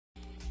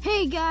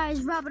Hey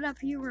guys, wrap it up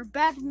here. We're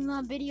back with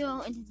another video,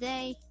 and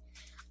today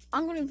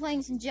I'm going to be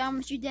playing some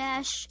Geometry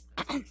Dash.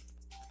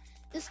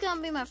 This is going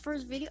to be my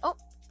first video. Oh,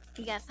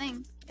 you got a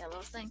thing. You got a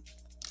little thing.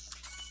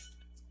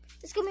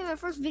 This is going to be my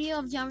first video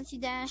of Geometry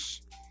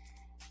Dash.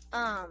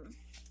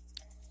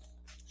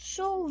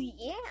 So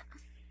yeah,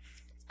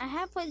 I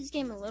have played this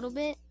game a little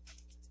bit.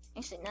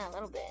 Actually, not a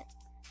little bit.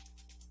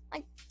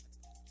 Like,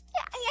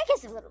 yeah, I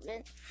guess a little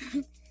bit.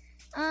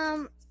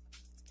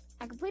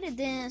 I completed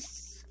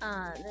this.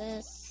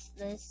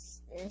 This,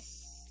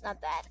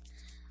 not that.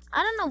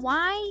 I don't know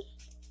why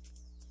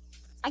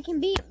I can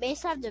beat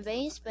base after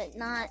base, but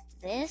not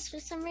this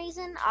for some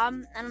reason. I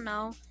don't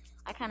know.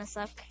 I kind of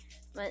suck,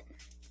 but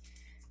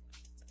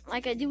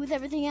like I do with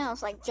everything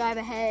else, like drive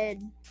ahead,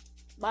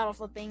 bottle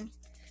flipping,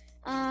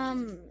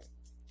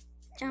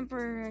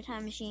 jumper,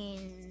 time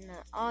machine,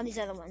 all these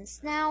other ones.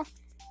 Now,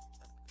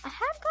 I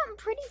have gotten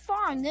pretty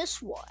far on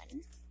this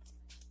one,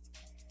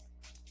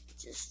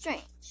 which is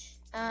strange.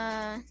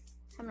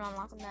 Haven't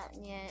unlocked that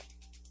yet.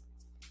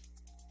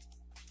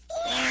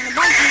 And a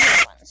bunch of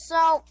other ones.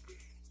 So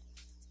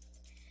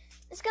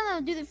it's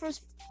gonna be the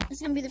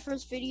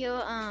first video.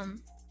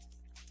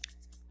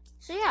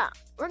 So yeah,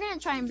 we're gonna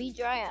try and beat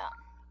Dry Out.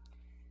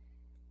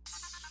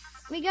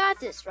 We got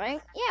this,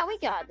 right? Yeah, we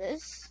got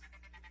this.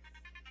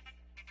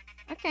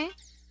 Okay.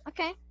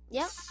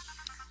 Yep.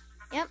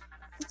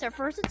 It's our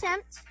first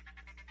attempt.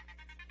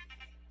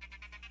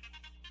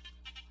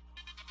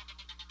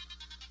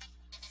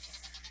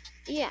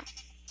 Yeah.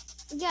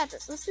 We got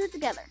this. Let's do it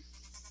together.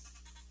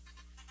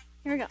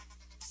 Here we go.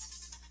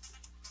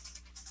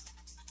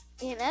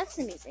 Yeah, that's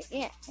the music.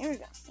 Yeah, here we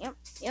go.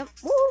 Yep.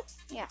 Woo!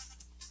 Yeah.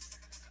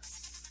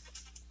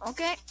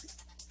 Okay.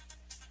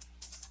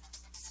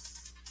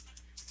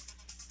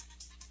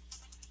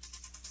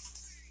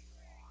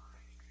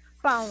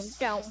 Boom,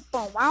 down,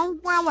 boom, wow,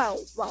 wow, wow,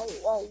 wow,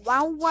 wow,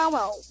 wow, wow,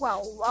 wow,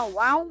 wow,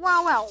 wow,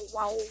 wow,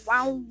 wow,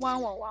 wow, wow,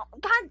 wow, wow.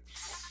 God.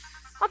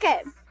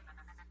 Okay.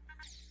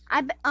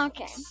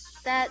 Okay.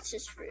 That's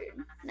just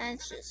rude.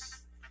 That's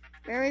just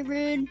very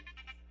rude.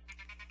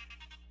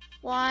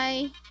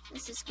 Why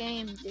does this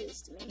game do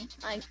this to me?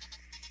 Like,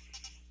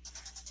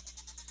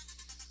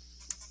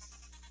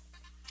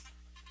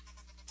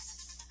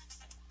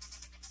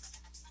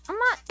 I'm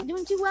not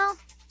doing too well.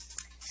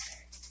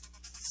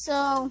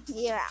 So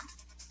yeah.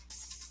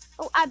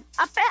 Oh, I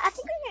think I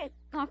get.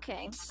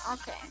 Okay.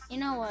 You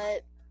know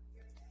what?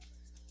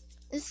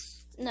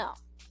 No.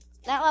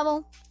 That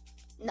level,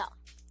 no.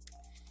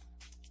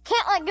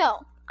 Can't let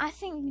go. I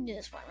think we can do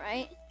this one,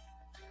 right?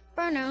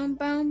 Boom,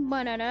 boom,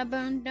 ba-da-da,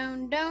 boom,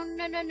 down, down,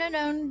 down, down,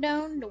 down,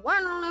 down, the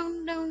one,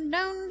 down, down,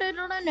 down, down,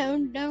 down, down,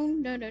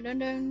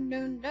 down,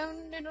 down,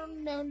 down,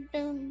 down, down,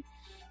 down.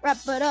 Wrap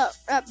it up,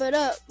 wrap it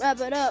up, wrap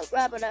it up,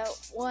 wrap it up.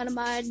 What am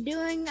I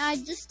doing? I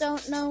just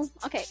don't know.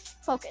 Okay,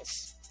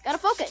 focus. Gotta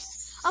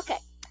focus. Okay,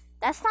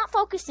 that's not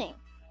focusing.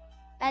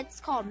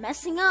 That's called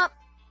messing up.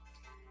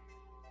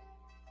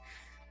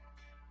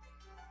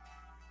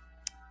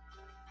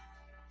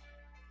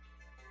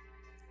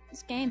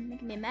 This game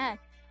making me mad.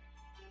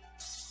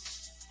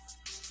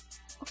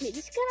 Okay,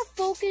 just gotta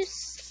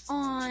focus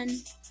on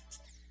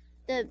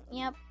the.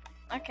 Yep.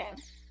 Okay.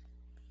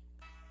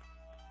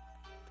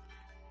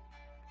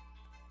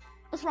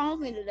 What's wrong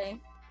with me today?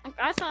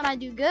 I thought I'd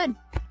do good.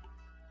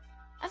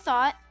 I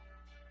thought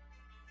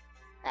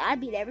that I'd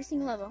beat every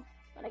single level,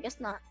 but I guess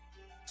not.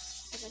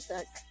 I guess I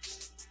suck.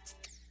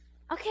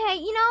 Okay,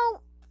 you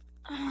know.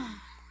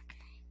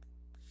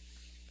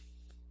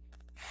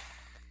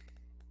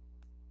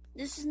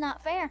 This is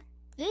not fair.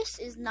 This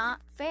is not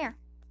fair.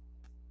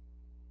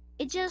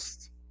 It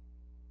just...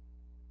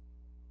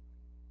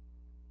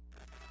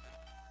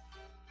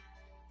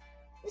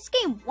 This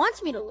game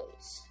wants me to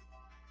lose.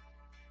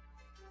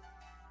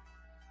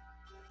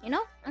 You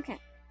know? Okay.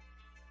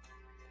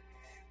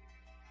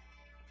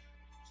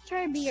 Let's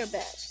try to be your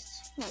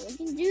best. Come on, we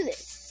can do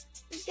this.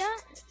 We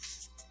got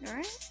this.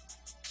 Alright?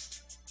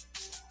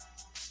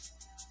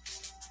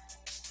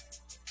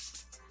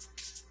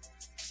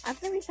 I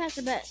think we passed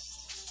the best.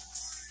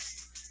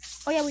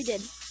 Oh yeah, we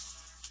did.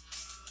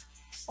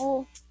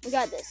 Oh, we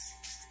got this.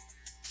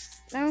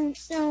 Down,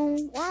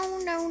 down,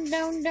 down, down,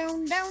 down,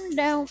 down, down,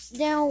 down,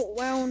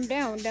 down,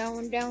 down,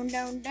 down, down,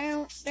 down,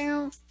 down,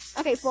 down.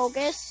 Okay,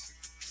 focus.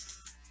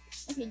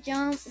 Okay,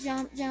 jump,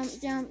 jump, jump,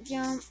 jump,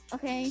 jump.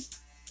 Okay.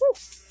 Woo.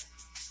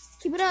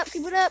 Keep it up,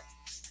 keep it up.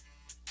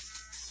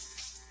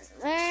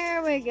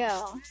 There we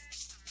go.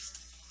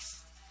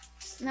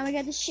 Now we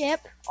got the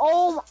ship.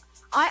 Oh,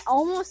 I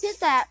almost hit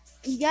that.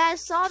 You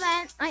guys saw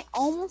that. I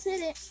almost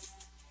hit it.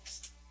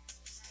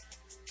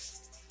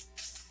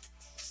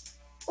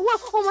 Whoa,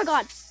 oh my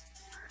god.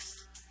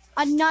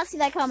 I did not see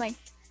that coming.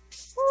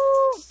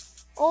 Woo.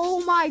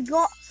 Oh my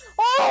god.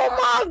 Oh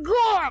my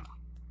god.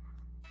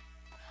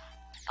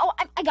 Oh,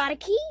 I got a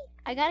key.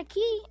 I got a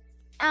key.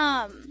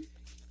 I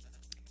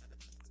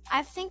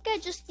think I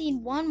just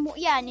need one more.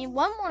 Yeah, I need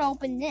one more to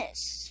open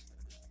this.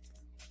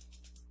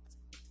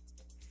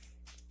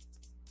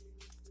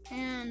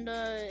 And,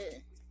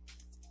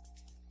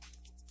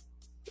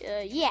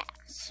 yeah.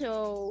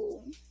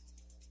 So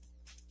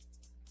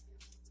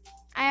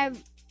I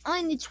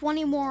only need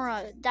 20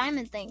 more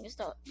diamond things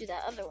to do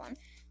that other one.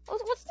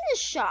 What's in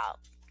this shop?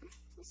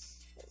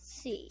 Let's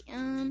see.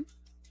 I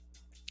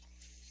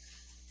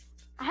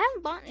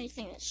haven't bought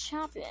anything in this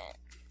shop yet.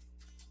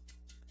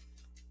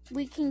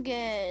 We can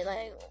get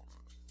like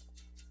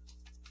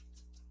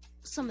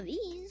some of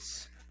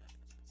these.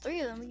 3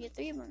 of them. We get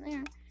 3 of them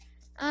there.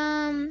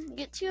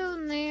 Get 2 of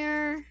them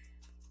there.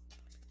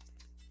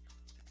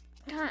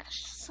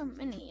 Gosh, so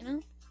many, you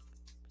know.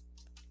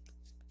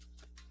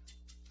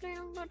 I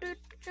don't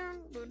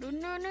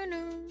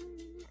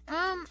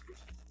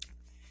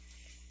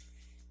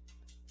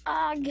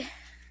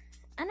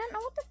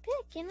know what to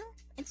pick, you know.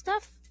 It's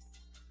tough.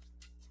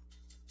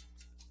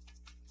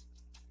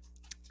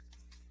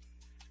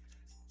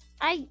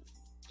 I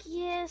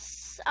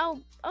guess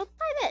I'll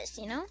buy this,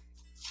 you know.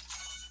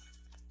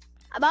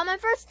 I bought my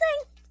first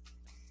thing.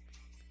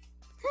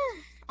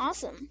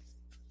 Awesome.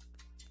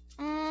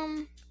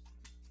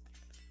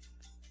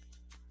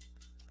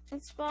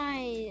 Let's buy.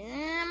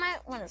 I might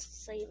want to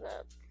save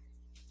up.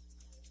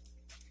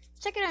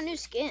 Check out a new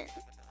skin.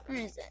 Where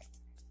is it?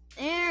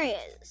 There he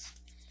is.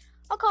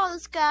 I'll call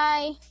this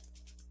guy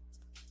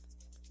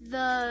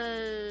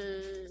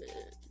the.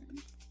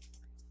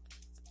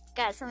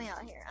 Got something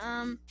out here.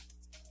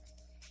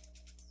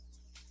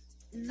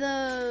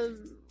 The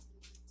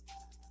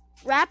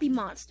Rappy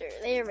Monster.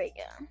 There we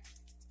go.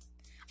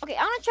 Okay,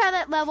 I'm gonna try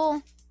that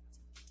level.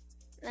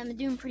 I'm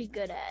doing pretty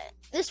good at it.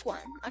 This one.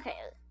 Okay.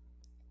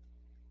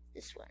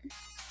 This one.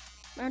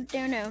 Down,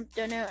 down,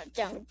 down,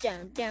 down,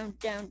 down, down, down,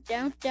 down,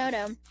 down,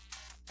 down,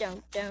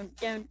 down,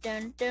 down,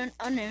 down, down.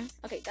 Oh no.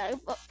 Okay,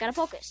 gotta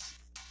focus.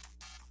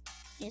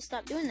 You need to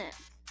stop doing that.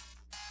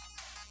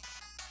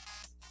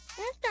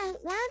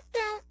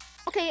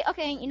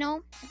 Okay, you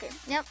know. Okay,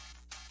 yep.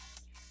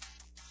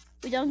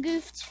 We done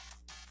goofed.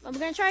 But we're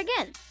gonna try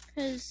again.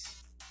 Because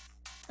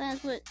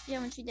that's what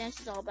Geometry Dash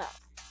is all about.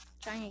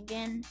 Trying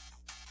again.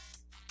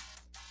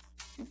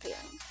 And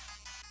failing.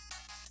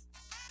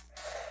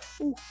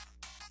 Ooh.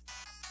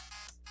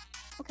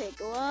 Okay,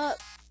 go up.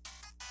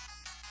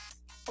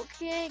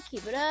 Okay,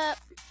 keep it up.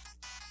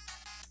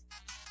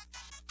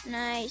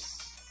 Nice.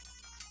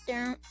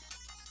 Down.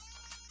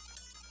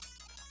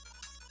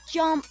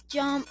 Jump,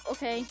 jump.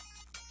 Okay.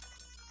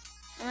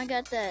 And I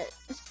got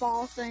this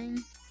ball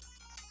thing.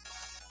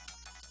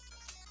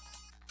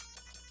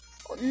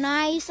 Oh,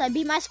 nice. I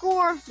beat my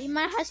score. Beat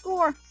my high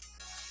score.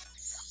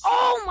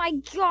 Oh my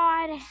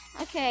god.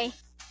 Okay.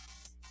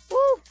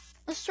 Woo.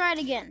 Let's try it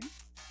again.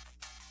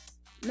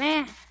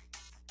 Man,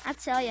 I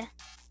tell ya.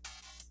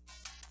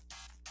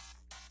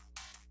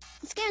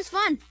 This game is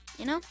fun,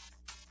 you know?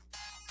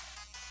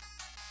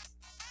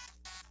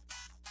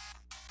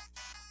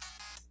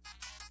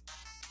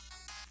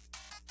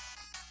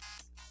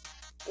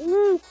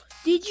 Ooh,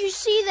 did you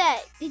see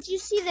that? Did you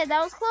see that?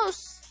 That was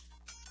close.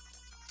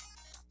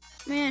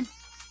 Man.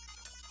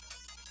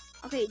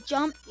 Okay,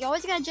 jump. You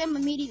always gotta jump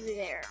immediately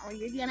there, or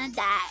you're gonna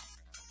die.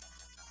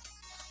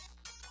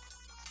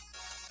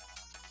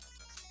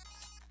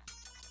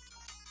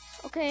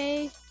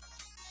 Okay.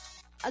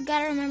 I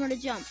gotta remember to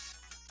jump.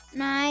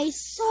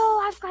 Nice.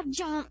 Oh, I've got to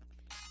jump.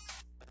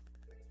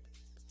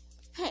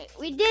 Hey,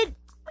 we got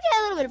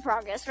a little bit of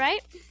progress,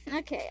 right?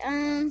 Okay,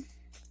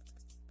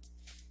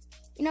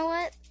 you know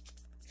what?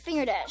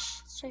 Finger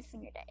dash. Let's try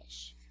finger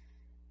dash.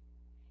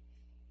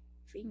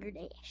 Finger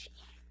dash.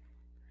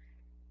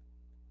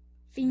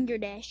 Finger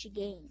dash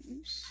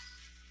games.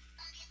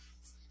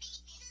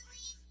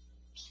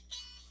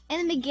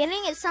 In the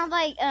beginning, it sounds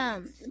like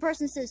the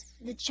person says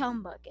the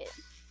chum bucket.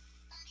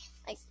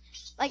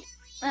 Like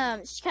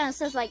she kind of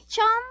says like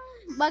chum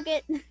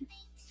bucket.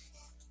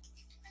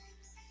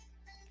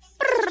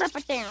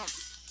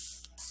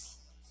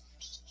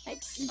 Like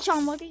the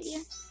chum bucket,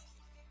 yeah.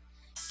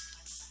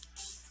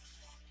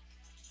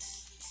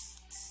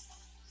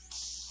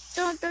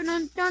 Dun dun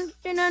dun dun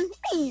dun dun.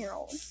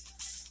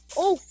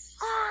 Oh,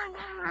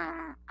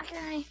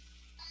 okay.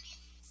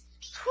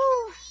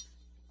 Whew.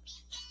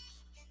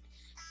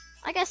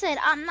 Like I said,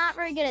 I'm not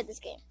very good at this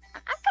game.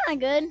 I'm kind of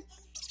good.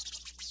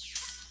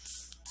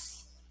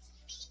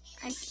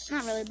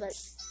 Not really, but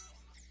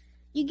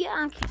you get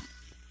on.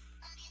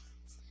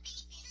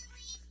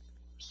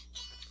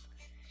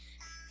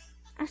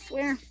 I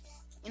swear,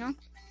 you know.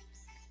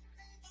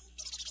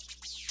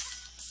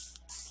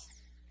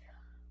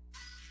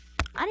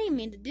 I didn't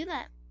mean to do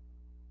that.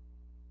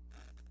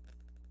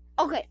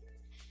 Okay,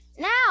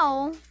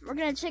 now we're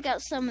gonna check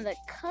out some of the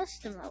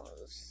custom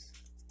levels,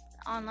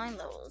 online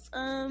levels.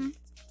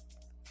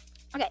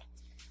 Okay.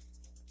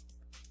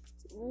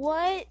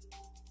 What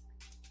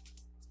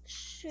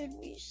should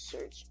we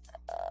search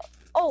up?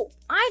 Oh,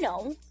 I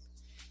know.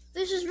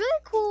 There's this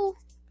really cool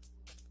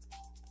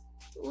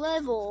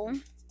level.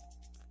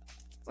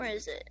 Where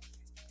is it?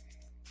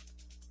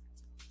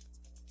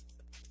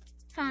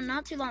 Found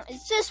not too long.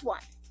 It's this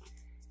one.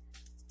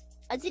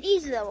 It's an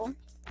easy level.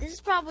 This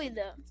is probably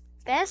the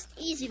best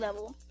easy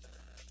level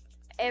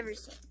I've ever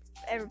seen,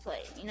 ever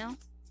played, you know?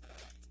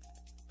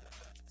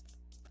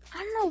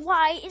 don't know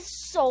why it's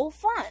so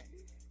fun.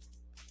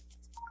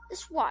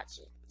 Just watch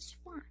it. Just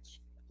watch.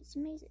 It's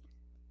amazing.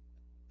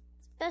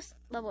 It's the best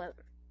level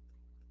ever.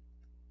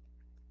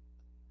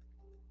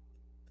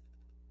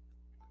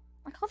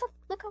 Like,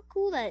 look how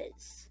cool that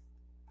is.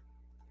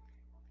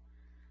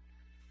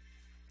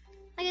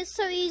 Like, it's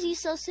so easy,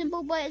 so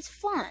simple, but it's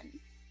fun.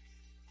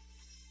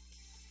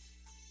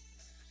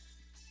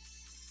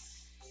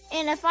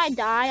 And if I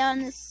die on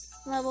this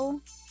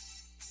level,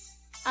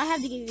 I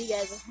have to give you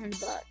guys $100.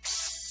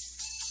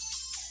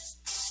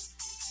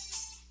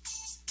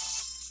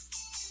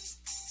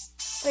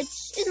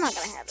 Which is not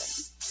gonna happen.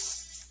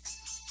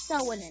 So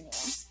I'll win anyway.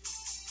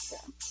 So,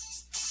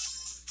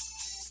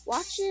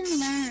 watch and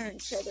learn,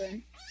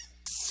 children.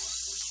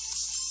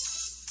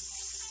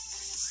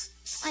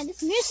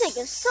 This music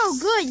is so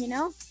good, you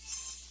know.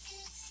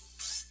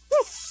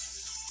 Woo.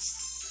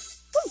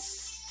 Woo.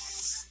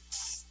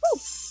 Woo.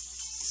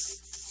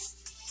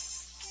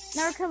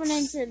 Now we're coming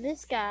into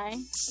this guy,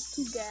 the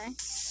cute guy.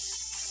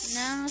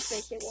 Now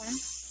spaceship one.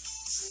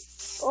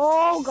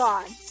 Oh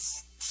god.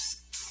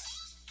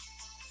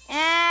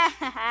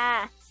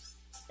 Ah,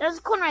 there's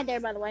a coin right there,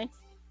 by the way.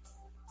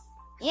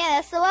 Yeah,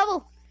 that's the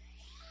level.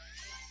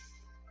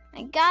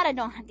 Thank God I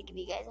don't have to give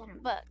you guys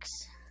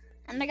 $100.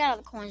 And I got all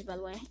the coins, by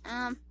the way.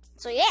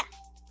 So yeah.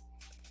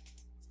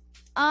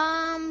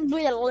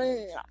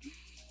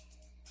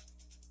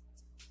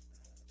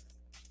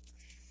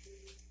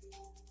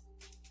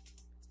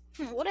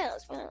 What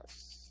else? What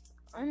else?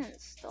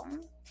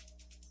 Uninstall.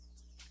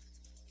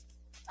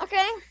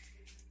 Okay.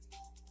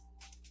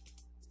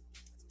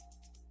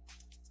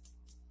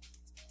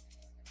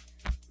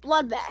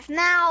 Bloodbath.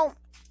 Now,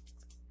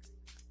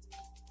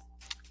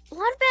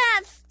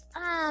 Bloodbath,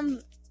 how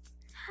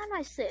do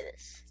I say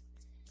this?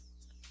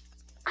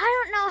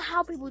 I don't know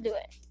how people do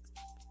it.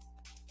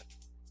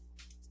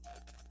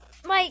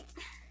 Like,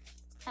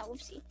 oh,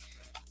 whoopsie.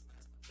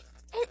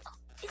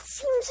 It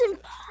seems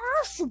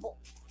impossible.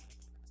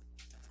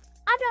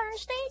 I don't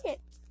understand it.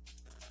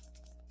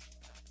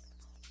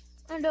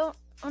 I don't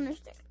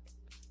understand.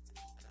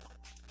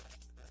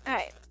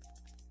 Alright.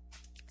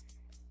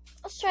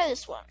 Let's try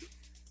this one.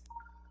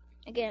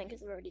 Again,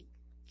 because I've already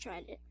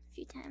tried it a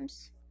few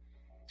times.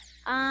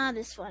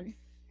 This one.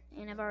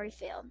 And I've already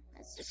failed.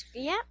 Let's just,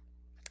 yeah.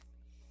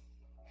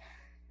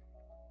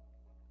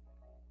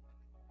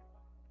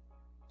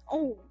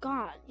 Oh,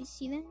 God. You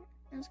see that?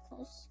 That was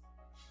close.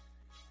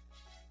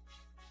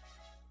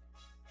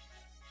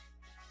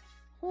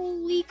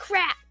 Holy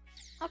crap.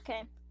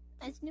 Okay.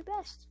 That's new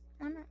best.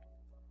 Why not?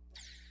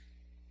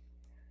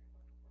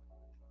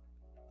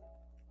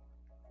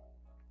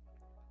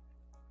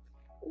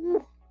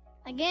 Ooh.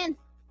 Again.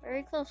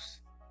 Very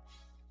close.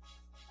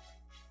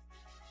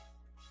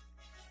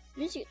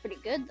 Music is pretty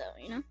good, though,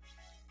 you know?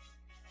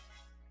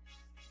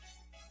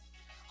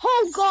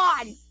 Oh,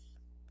 God!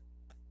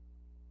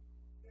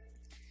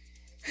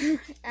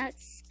 That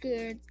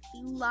scared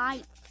the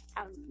life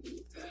out of me.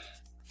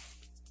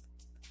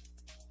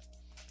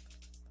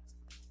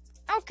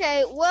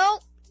 Okay,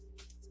 well,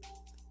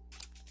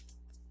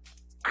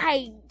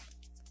 I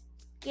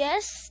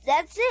guess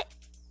that's it.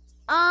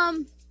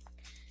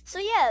 So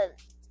yeah,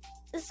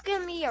 this is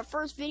gonna be our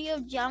first video,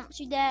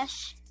 Geometry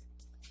Dash.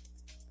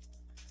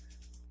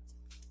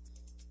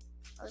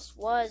 This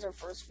was our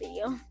first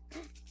video.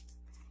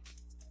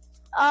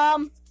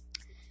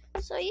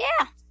 So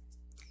yeah.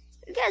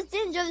 If you guys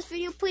did enjoy this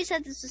video, please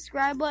hit the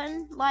subscribe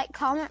button, like,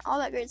 comment, all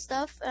that great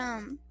stuff. If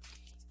you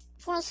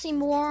want to see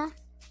more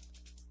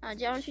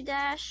Geometry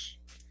Dash,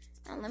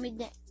 let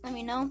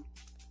me know.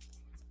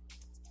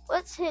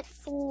 Let's hit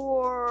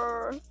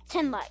for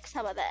 10 likes.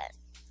 How about that?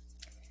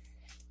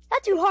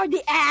 Not too hard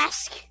to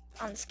ask.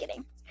 I'm just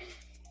kidding.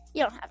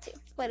 You don't have to,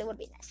 but it would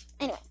be nice.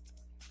 Anyway.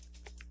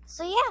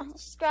 So yeah,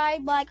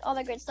 subscribe, like, all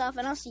that great stuff,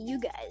 and I'll see you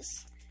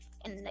guys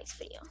in the next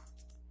video.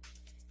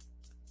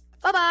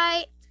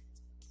 Bye-bye!